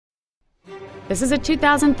This is a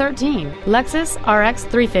 2013 Lexus RX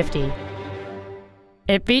 350.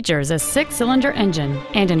 It features a 6-cylinder engine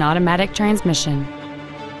and an automatic transmission.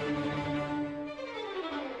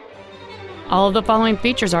 All of the following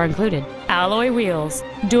features are included: alloy wheels,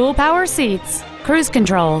 dual power seats, cruise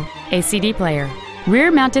control, a CD player,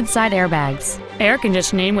 rear-mounted side airbags, air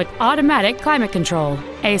conditioning with automatic climate control,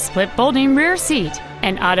 a split folding rear seat,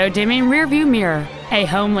 an auto-dimming rear-view mirror, a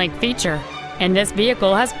home link feature, and this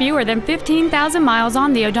vehicle has fewer than 15,000 miles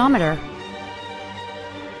on the odometer.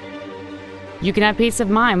 You can have peace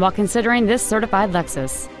of mind while considering this certified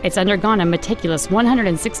Lexus. It's undergone a meticulous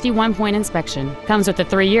 161-point inspection, comes with a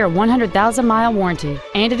 3-year, 100,000-mile warranty,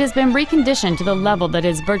 and it has been reconditioned to the level that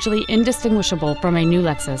is virtually indistinguishable from a new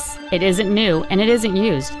Lexus. It isn't new and it isn't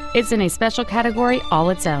used. It's in a special category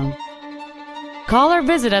all its own. Call or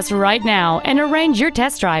visit us right now and arrange your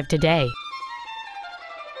test drive today.